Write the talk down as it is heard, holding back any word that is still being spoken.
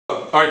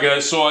Alright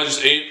guys, so I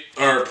just ate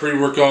our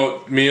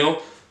pre-workout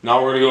meal.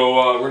 Now we're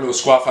gonna go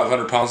squat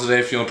 500 pounds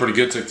today. Feeling pretty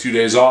good. Took 2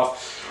 days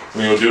off.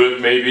 We're gonna go do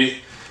it maybe.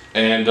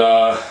 And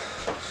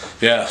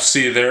yeah,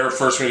 see you there.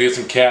 First we're gonna get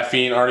some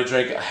caffeine. I already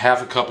drank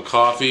half a cup of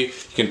coffee.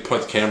 You can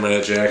put the camera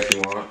in it, Jack, if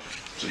you want.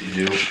 That's what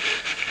you do.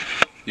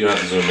 You don't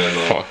have to zoom in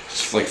though.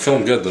 It's like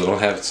film good though, don't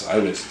have it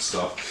sideways and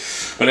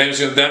stuff. But anyways,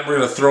 then we're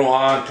gonna throw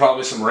on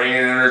probably some Rain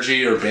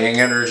Energy or Bang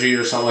Energy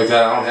or something like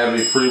that. I don't have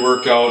any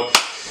pre-workout.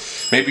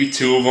 Maybe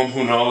 2 of them,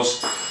 who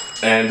knows.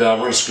 And we're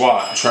gonna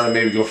squat, try to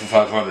maybe go for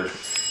 500.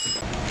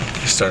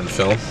 Starting to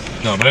film.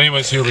 No, but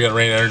anyways, here we got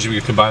Rain Energy. We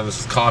can combine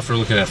this with coffee. We're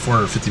looking at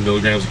 450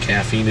 milligrams of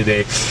caffeine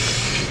today.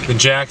 And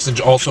Jack's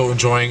also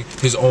enjoying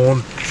his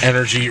own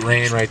energy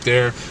Rain right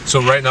there.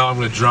 So right now I'm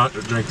gonna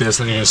drink this,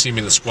 and you're gonna see me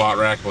in the squat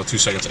rack about 2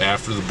 seconds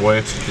after the boy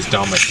is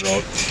down my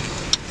throat.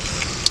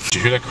 Did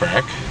you hear that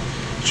crack?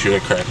 Did you hear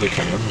that crack? They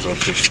come in.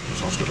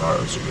 Sounds good.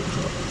 Alright, that's a good.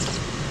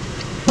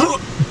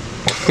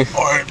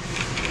 Alright.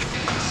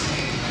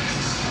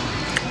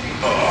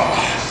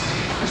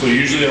 So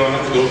usually I don't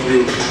have to go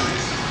through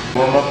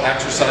warm-up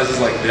exercises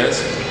like this,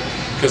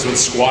 because when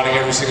squatting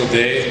every single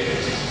day,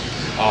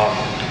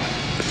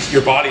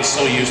 your body's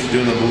so used to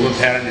doing the movement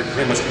pattern, you're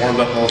pretty much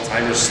warmed up all the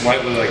time. You're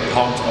slightly like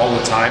pumped all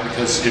the time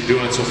because you're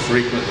doing it so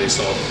frequently.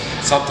 So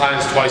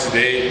sometimes twice a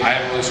day. I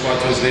haven't really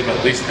squatted twice a day, but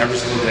at least every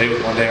single day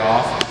with 1 day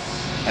off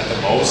at the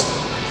most.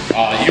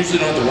 Usually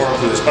don't have to warm up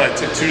for this, but I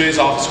took 2 days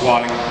off of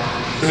squatting.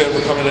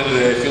 We're coming in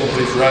today feeling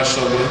pretty fresh,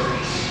 so I'm gonna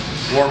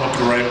warm up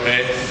the right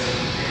way.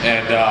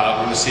 And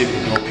we're gonna see if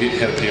we can go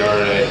hit a PR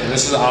today. And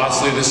this is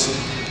honestly,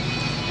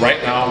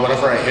 right now,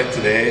 whatever I hit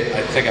today,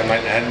 I think I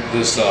might end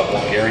this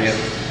Bulgarian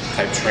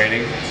type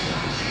training,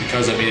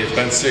 because I mean it's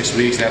been 6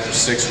 weeks, and after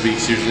 6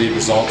 weeks, usually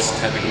results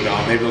tend to go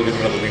down. Maybe we'll get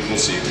another week. We'll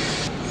see.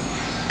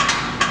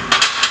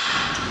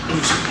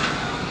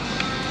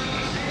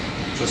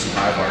 Just some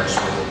high bars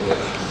for a little bit.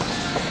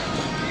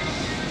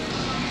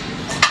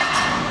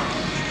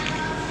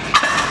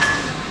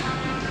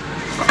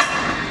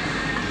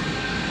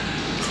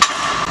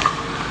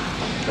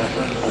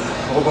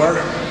 Low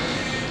bar.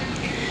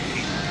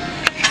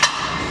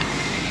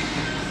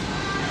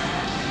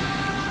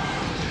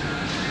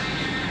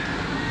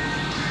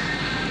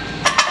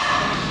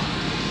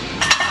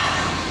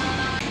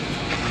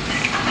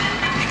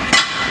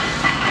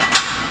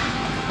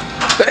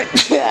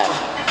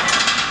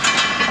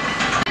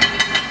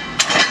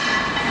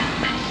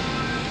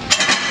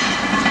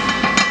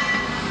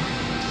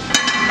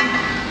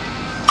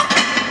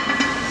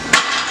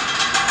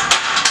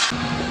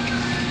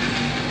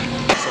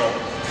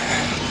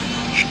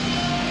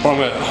 What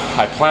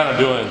I plan on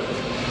doing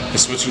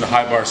is switching to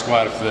high bar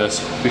squat after this,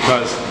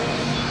 because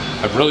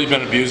I've really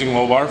been abusing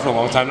low bar for a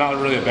long time.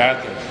 Not really a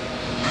bad thing.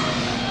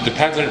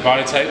 Depends on your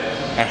body type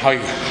and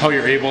how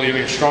you're able,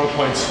 your strong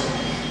points,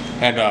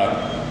 and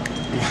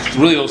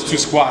really those 2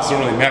 squats don't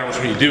really matter which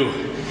one you do.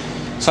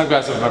 Some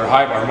guys have a better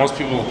high bar. Most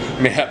people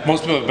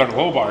have better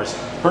low bars.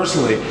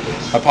 Personally,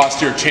 my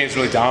posterior chain is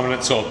really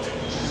dominant, so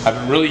I've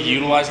been really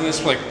utilizing this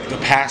for like the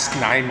past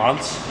 9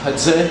 months, I'd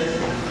say.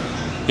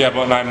 Yeah,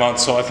 about 9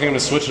 months. So I think I'm gonna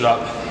switch it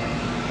up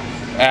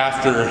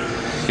after,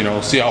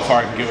 see how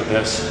far I can get with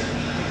this,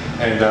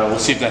 and we'll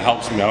see if that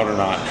helps me out or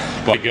not.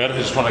 But good. I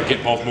just want to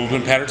get both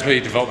movement patterns,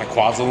 maybe develop my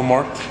quads a little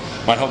more.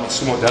 Might help my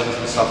sumo deadlift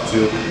and stuff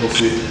too. We'll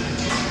see.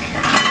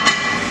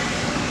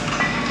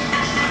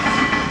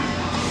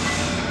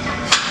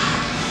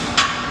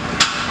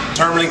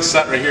 Determining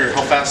set right here.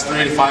 How fast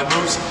 385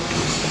 moves.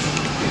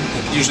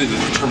 It usually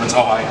determines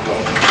how high I can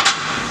go.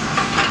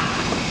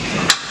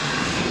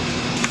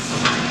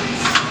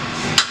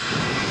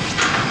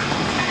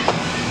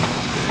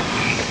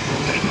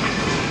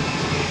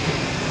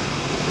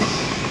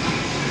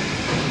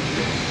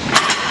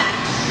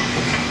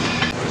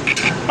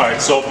 Alright,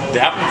 so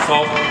that one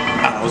felt,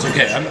 I don't know, it was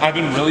okay. I've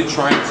been really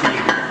trying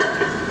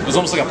to, it was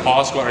almost like a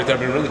pause squat right there. I've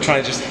been really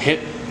trying to just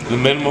hit the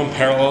minimum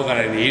parallel that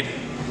I need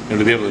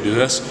to be able to do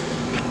this.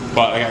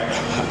 But I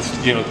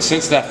got,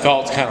 since that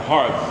felt kind of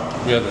hard,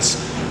 we have this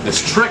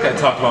trick I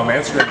talked about on my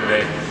Instagram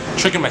today,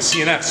 tricking my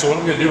CNS. So what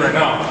I'm going to do right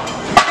now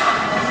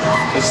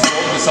is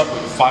load this up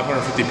with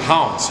 550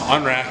 pounds,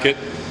 unrack it,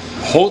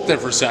 hold it there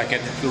for a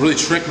second, to really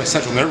trick my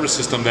central nervous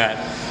system that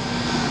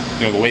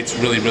the weight's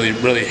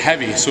really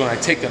heavy. So when I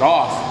take that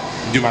off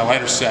and do my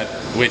lighter set,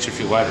 the weight should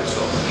feel lighter. So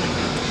I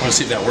want to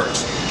see if that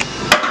works.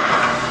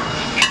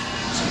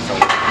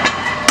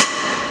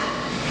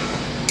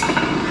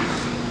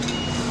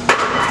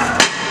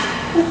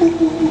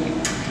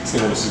 See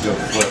how this is going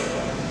to flip.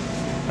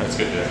 That's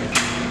good, Jack.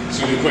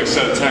 So we'll do a quick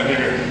set of 10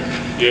 here.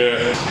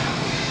 Yeah.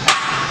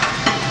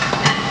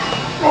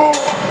 Oh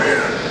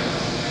man,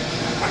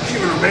 I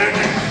can't even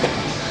imagine.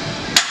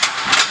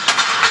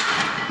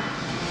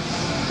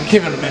 I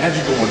can't even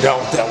imagine going down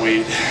with that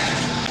weight.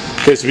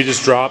 Okay, so we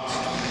just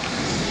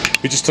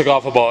took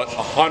off about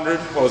 100,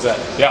 what was that?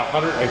 Yeah,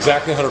 100,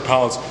 exactly 100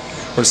 pounds.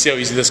 We're gonna see how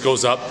easy this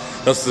goes up.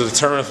 That's to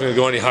determine if we're gonna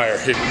go any higher.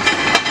 Here.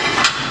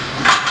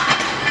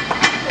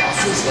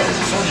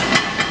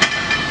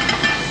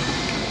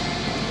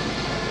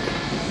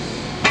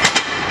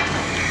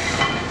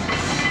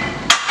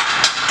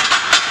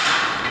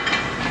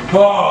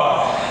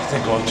 Oh, I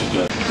think going too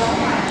good.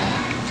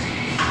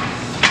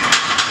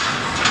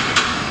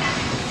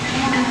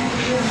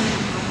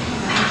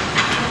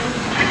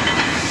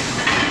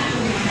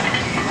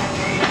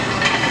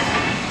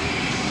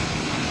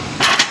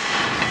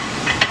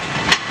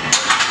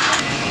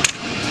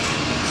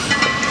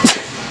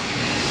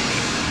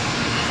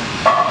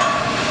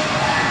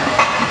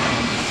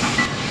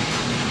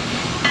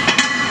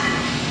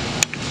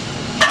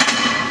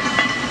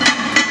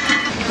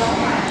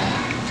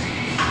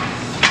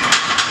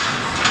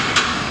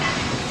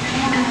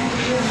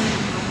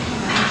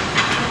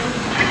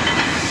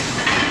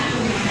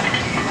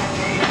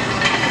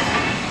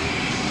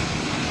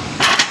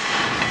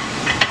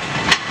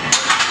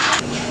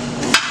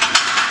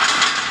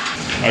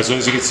 Alright, so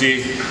as you can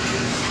see,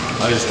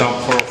 I just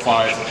dumped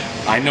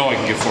 405. I know I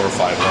can get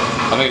 405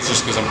 though. I think it's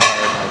just because I'm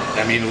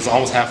tired. I mean, it was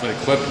almost halfway the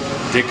clip,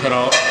 did cut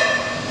out,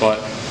 but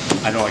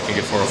I know I can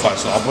get 405.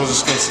 So I was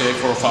just going to say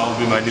 405 will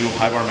be my new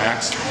high bar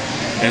max.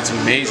 And it's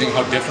amazing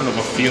how different of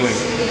a feeling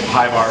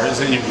high bar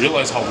is, and you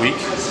realize how weak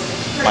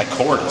my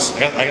core is.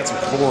 I got some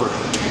core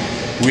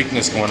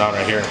weakness going on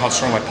right here, and how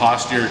strong my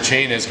posterior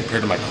chain is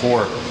compared to my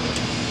core.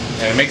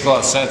 And it makes a lot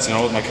of sense, you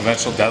know, with my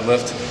conventional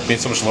deadlift being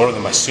so much lower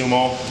than my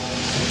sumo.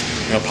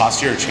 You know,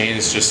 posterior chain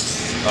is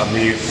just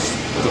me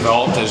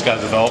developed. I just got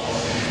to develop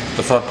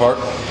the front part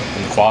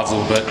and the quads a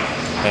little bit,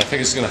 and I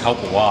think it's going to help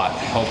a lot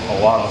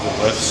of the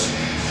lifts.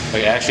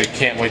 Like, actually, I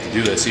can't wait to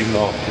do this, even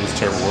though it was a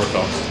terrible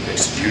workout.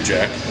 Thanks to you,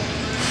 Jack.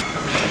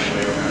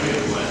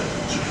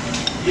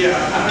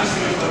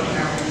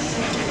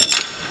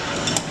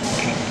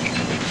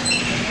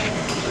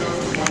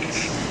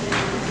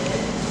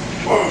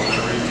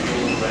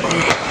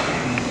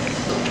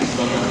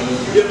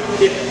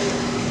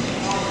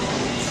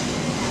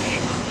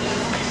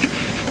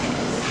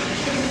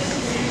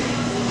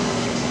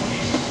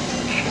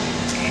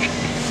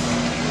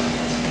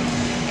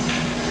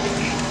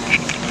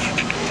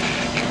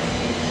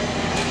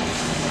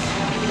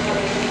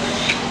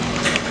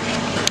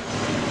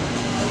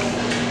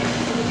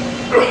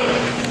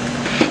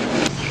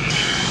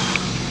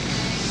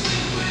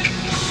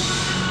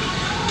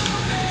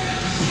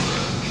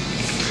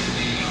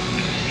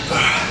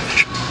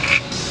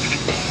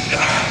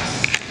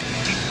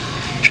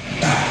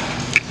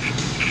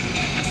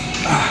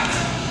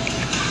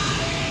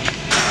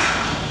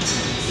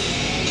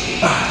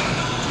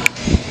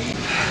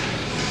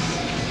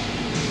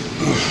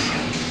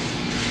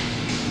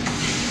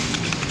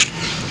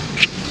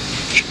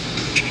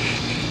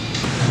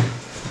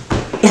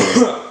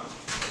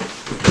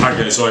 Alright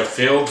guys, so I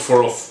failed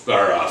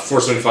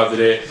 475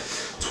 today,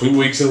 2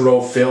 weeks in a row,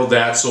 failed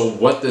that. So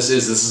what this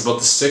is about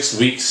the 6th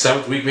week,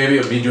 7th week maybe,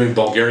 of me doing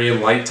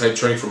Bulgarian light type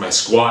training for my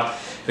squat. I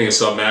think I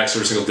sub max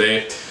every single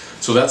day.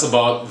 So that's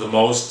about the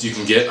most you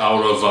can get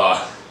out of,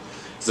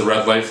 is the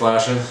red light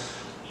flashing?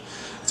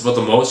 It's about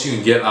the most you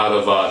can get out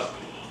of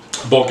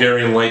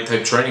Bulgarian light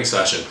type training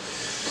session.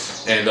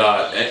 And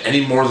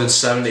any more than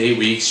 7 to 8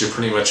 weeks, you're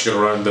pretty much going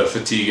to run into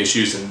fatigue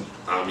issues. And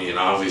I mean,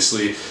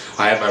 obviously,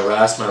 I had my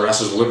rest. My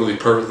rest was literally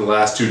perfect the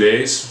last 2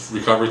 days.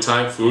 Recovery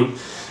time, food,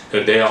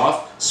 and a day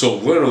off. So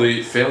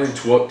literally, failing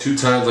 2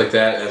 times like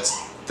that,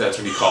 that's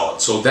what you call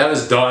it. So that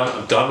is done.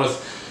 I'm done with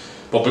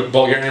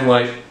Bulgarian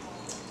light,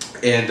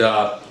 and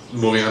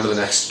moving on to the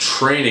next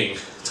training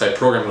type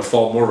program. I'm going to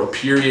follow more of a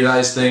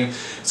periodized thing.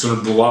 It's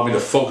going to allow me to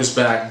focus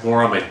back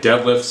more on my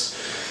deadlifts,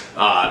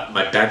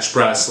 my bench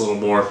press a little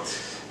more.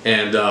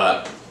 And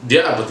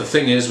yeah, but the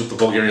thing is, with the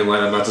Bulgarian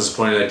light, I'm not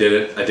disappointed I did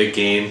it. I did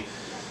gain.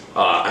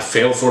 I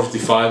failed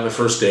 455 my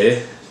first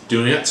day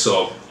doing it,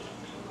 so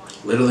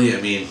literally, I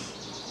mean,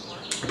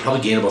 I probably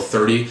gained about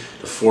 30 to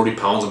 40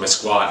 pounds on my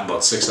squat in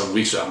about 6-7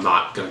 weeks, so I'm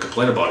not going to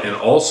complain about it. And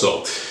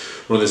also,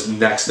 one of the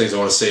next things I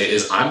want to say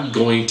is I'm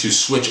going to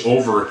switch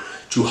over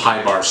to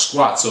high bar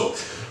squat. So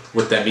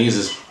what that means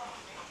is,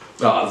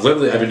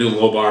 literally, I've been doing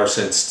low bar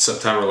since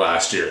September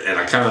last year, and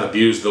I kind of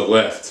abused the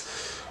lift.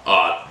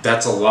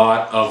 That's a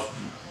lot of,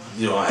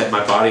 you know,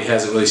 my body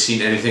hasn't really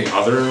seen anything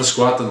other than a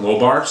squat than low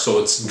bar, so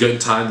it's a good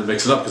time to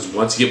mix it up, because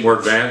once you get more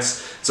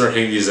advanced, start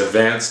hitting these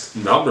advanced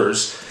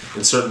numbers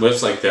in certain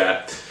lifts like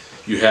that,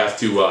 you have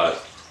to,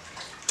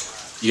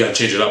 you gotta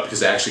change it up,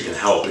 because it actually can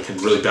help. It can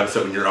really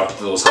benefit when you're up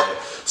to those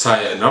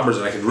high numbers,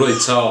 and I can really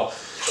tell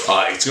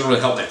it's gonna really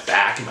help my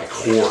back and my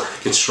core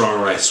get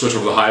stronger when I switch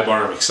over to the high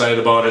bar. I'm excited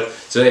about it.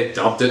 Today I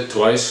dumped it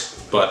twice,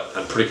 but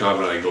I'm pretty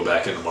confident I can go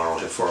back in tomorrow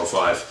and hit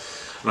 405.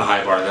 On a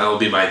high bar, and that'll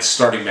be my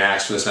starting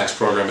max for this next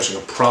program, which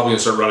I'm probably going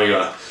to start running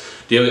a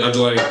daily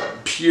undulating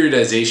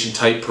periodization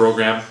type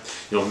program,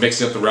 you know,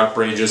 mixing up the rep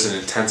ranges and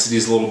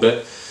intensities a little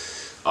bit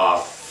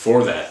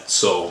for that.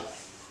 So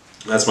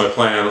that's my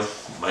plan.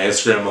 My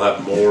Instagram will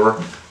have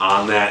more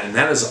on that, and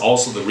that is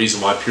also the reason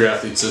why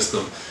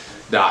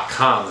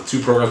PureAthleteSystem.com, the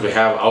 2 programs we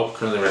have out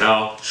currently right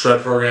now,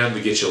 Shred program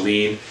to get you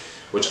lean,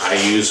 which I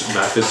use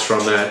methods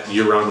from that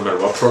year-round no matter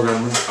what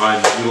program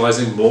I'm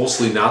utilizing,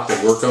 mostly not the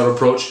workout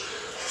approach,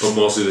 but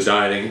mostly the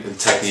dieting and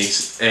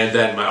techniques. And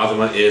then my other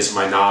one is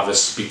my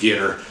novice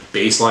beginner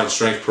baseline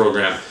strength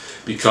program,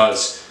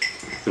 because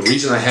The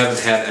reason I haven't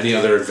had any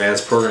other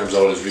advanced programs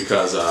out is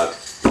because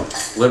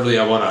literally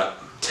I want to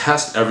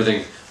test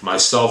everything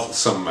myself with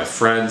some of my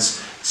friends,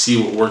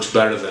 see what works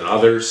better than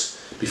others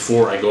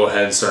before I go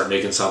ahead and start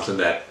making something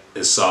that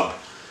is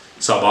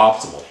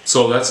suboptimal.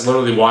 So that's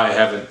literally why I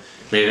haven't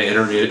made an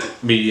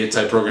intermediate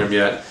type program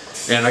yet.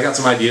 And I got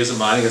some ideas in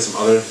mind, I got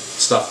some other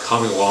stuff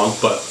coming along,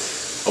 but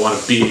I want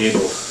to be able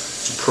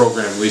to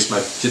program at least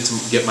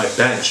get my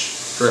bench,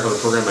 figure out how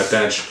to program my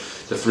bench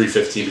to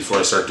 315 before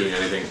I start doing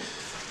anything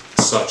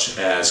such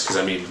as, because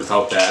I mean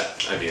without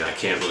that, I mean I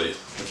can't really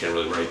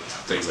write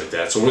things like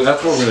that. So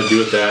that's what we're going to do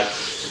with that.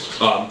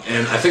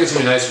 And I think it's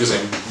going to be nice because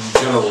I'm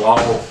going to allow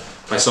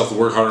myself to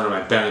work harder on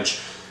my bench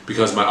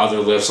because my other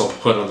lifts I'll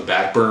put on the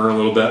back burner a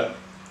little bit.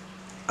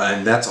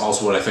 And that's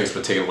also what I think has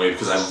been taken away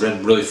because I've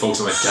been really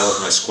focused on my deadlift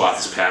and my squat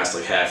this past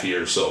like half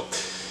year. So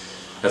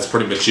that's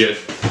pretty much it.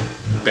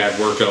 Bad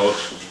workout.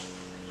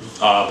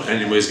 But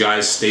anyways,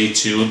 guys, stay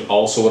tuned.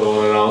 Also, what I want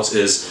to announce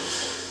is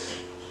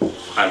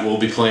I will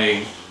be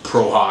playing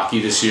pro hockey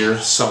this year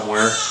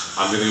somewhere.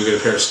 I'm going to go get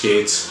a pair of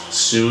skates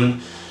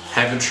soon.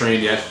 Haven't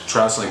trained yet.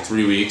 Tryouts in like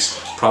 3 weeks.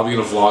 Probably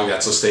going to vlog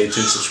that, so stay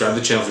tuned. Subscribe to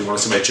the channel if you want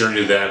to see my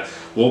journey to that.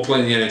 We'll play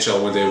in the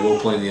NHL one day. We'll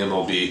play in the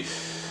MLB.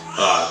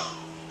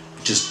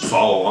 Just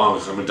follow along.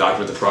 I'm going to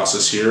document the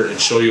process here and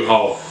show you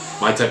how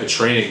my type of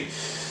training,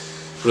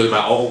 really my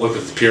outlook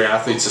at the pure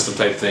athlete system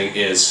type thing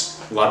is.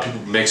 A lot of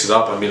people mix it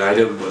up. I mean, I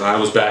did when I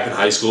was back in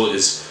high school.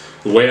 Is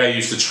the way I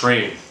used to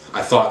train.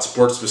 I thought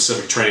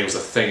sports-specific training was a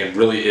thing, and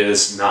really it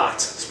is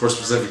not.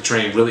 Sports-specific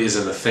training really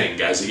isn't a thing,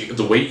 guys.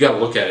 The way you got to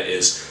look at it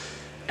is,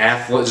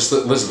 just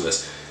listen to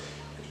this.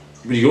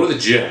 When you go to the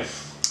gym,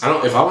 if I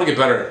want to get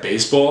better at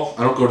baseball,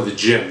 I don't go to the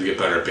gym to get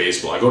better at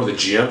baseball. I go to the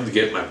gym to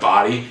get my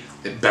body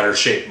in better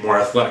shape, more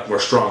athletic, more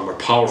strong, more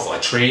powerful. I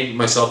train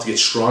myself to get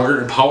stronger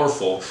and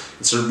powerful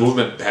in certain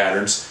movement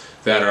patterns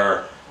that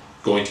are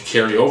going to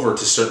carry over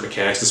to certain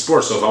mechanics of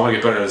sports. So if I want to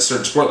get better at a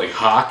certain sport like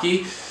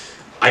hockey,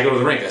 I go to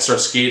the rink, I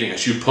start skating, I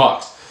shoot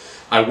pucks.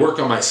 I work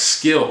on my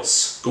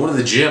skills. Going to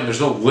the gym,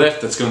 there's no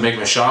lift that's going to make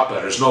my shot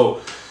better. There's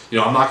no,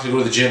 I'm not going to go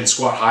to the gym and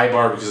squat high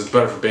bar because it's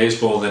better for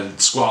baseball and then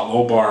squat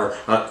low bar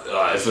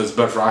if it's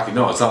better for hockey.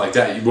 No, it's not like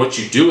that. What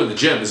you do in the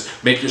gym is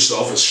make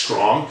yourself as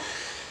strong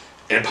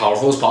and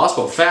powerful as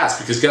possible, fast,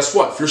 because guess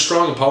what? If you're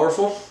strong and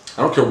powerful,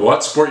 I don't care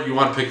what sport you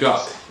want to pick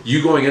up,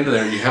 you going into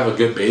there, you have a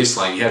good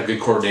baseline, you have good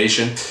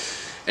coordination,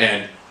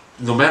 and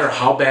no matter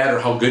how bad or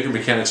how good your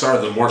mechanics are,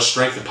 the more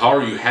strength and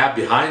power you have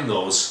behind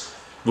those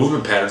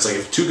movement patterns. Like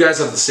if two guys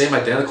have the same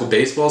identical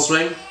baseball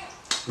swing,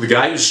 the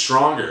guy who's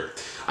stronger,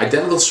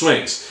 identical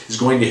swings, is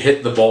going to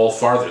hit the ball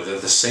farther. They're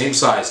the same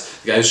size.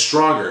 The guy who's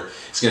stronger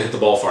is going to hit the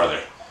ball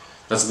farther.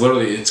 That's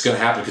literally, it's going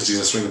to happen because he's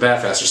going to swing the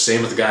bat faster.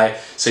 Same with the guy,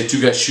 say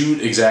two guys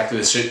shoot exactly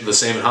the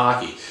same in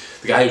hockey.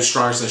 The guy who's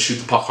stronger is going to shoot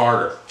the puck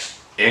harder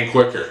and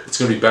quicker. It's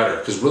going to be better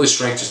because really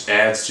strength just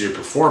adds to your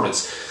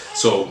performance.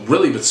 So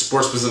really with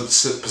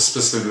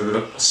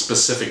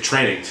sport-specific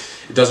training,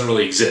 it doesn't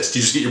really exist.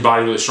 You just get your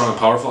body really strong and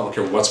powerful. I don't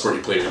care what sport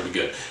you play, you're going to be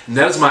good. And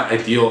that is my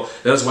ideal,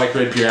 that is why I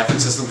created Pure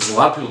Athlete System, because a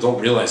lot of people don't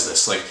realize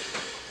this. Like,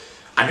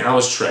 I mean, I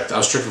was tricked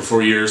for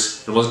 4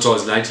 years. It wasn't until I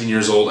was 19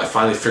 years old I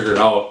finally figured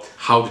out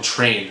how to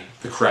train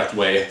the correct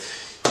way.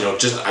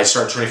 I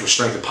started training for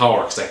strength and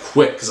power because I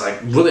quit because I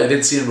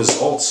didn't see the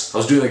results. I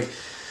was doing like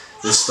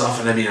this stuff,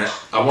 and I mean,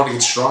 I want to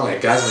get strong. I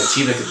had guys on my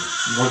team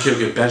one kid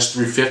could bench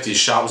 350. His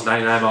shot was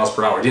 99 miles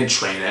per hour. I didn't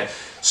train it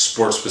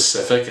sport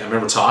specific. I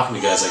remember talking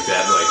to guys like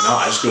that. They're like, no,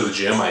 I just go to the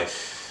gym. I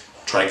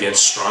try to get as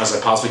strong as I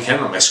possibly can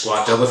on my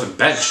squat, deadlift, and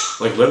bench.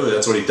 Like literally,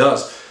 that's what he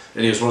does.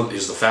 And he was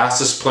the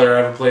fastest player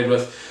I ever played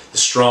with, the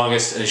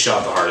strongest, and he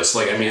shot the hardest.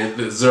 Like, I mean,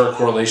 is there a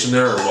correlation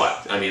there or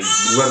what? I mean,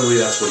 literally,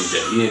 that's what he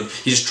did.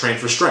 He just trained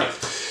for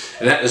strength,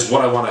 and that is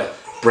what I want to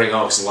bring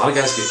out, because a lot of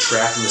guys get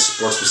trapped in this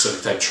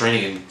sport-specific type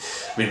training. And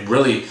I mean,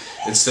 really,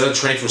 instead of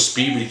training for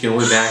speed, but you can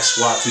only max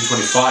squat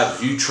 225.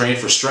 If you train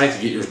for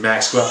strength, you get your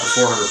max squat to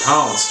 400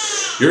 pounds.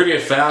 You're gonna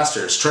get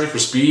faster. It's training for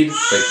speed,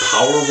 like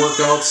power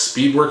workouts,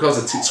 speed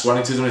workouts.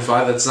 Squatting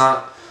 225. That's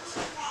not.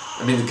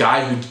 I mean, the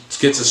guy who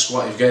gets a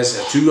squat. You guys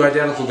have two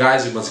identical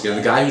guys. Once again,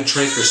 the guy who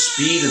trains for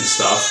speed and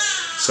stuff.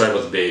 Sorry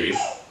about the baby.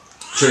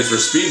 Trains for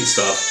speed and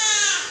stuff.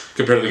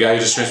 Compared to the guy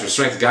who just trains for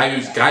strength. The guy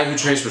who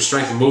trains for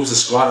strength and moves the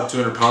squat up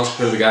 200 pounds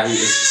compared to the guy who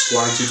is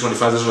squatting 225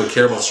 doesn't really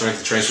care about strength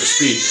and trains for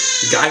speed.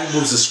 The guy who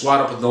moves the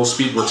squat up with no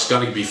speed work is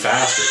going to be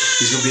faster.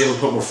 He's going to be able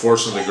to put more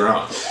force on the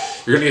ground.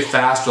 You're going to get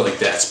faster like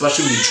that,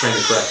 especially when you train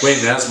the correct way.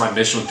 And that is my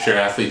mission with Pure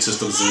Athlete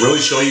Systems, to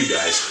really show you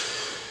guys.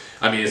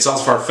 I mean, it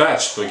sounds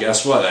far-fetched, but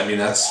guess what? I mean,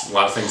 that's a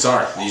lot of things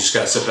are. You just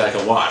got to sit back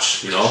and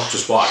watch,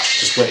 just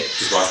watch, just wait,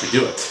 just watch me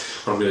do it.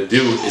 What I'm going to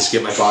do is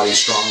get my body as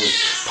strong and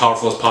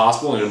powerful as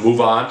possible, and move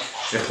on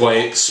and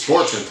play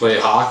sports. I'm going to play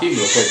hockey, I'm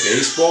going to play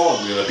baseball,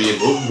 I'm going to be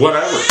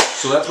whatever.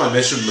 So that's my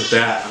mission with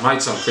that. I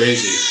might sound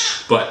crazy,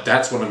 but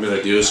that's what I'm going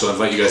to do. So I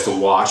invite you guys to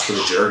watch for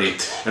the journey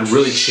and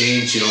really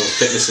change, the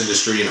fitness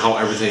industry and how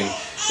everything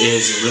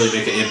is, and really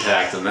make an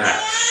impact on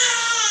that.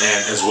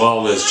 And as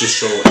well as just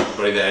show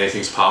everybody that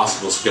anything's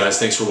possible. So guys,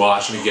 thanks for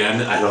watching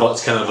again. I know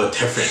it's kind of a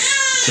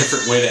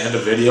different way to end a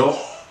video.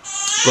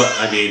 But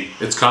I mean,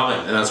 it's coming,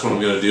 and that's what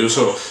I'm gonna do.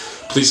 So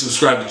please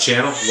subscribe to the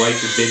channel, like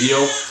the video.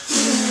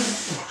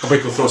 I'll probably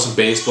go throw some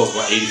baseballs,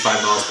 about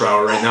 85 miles per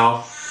hour right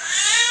now.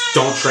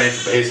 Don't train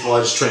for baseball,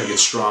 I just try to get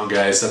strong,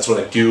 guys. That's what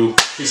I do.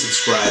 Please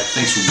subscribe.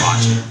 Thanks for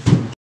watching.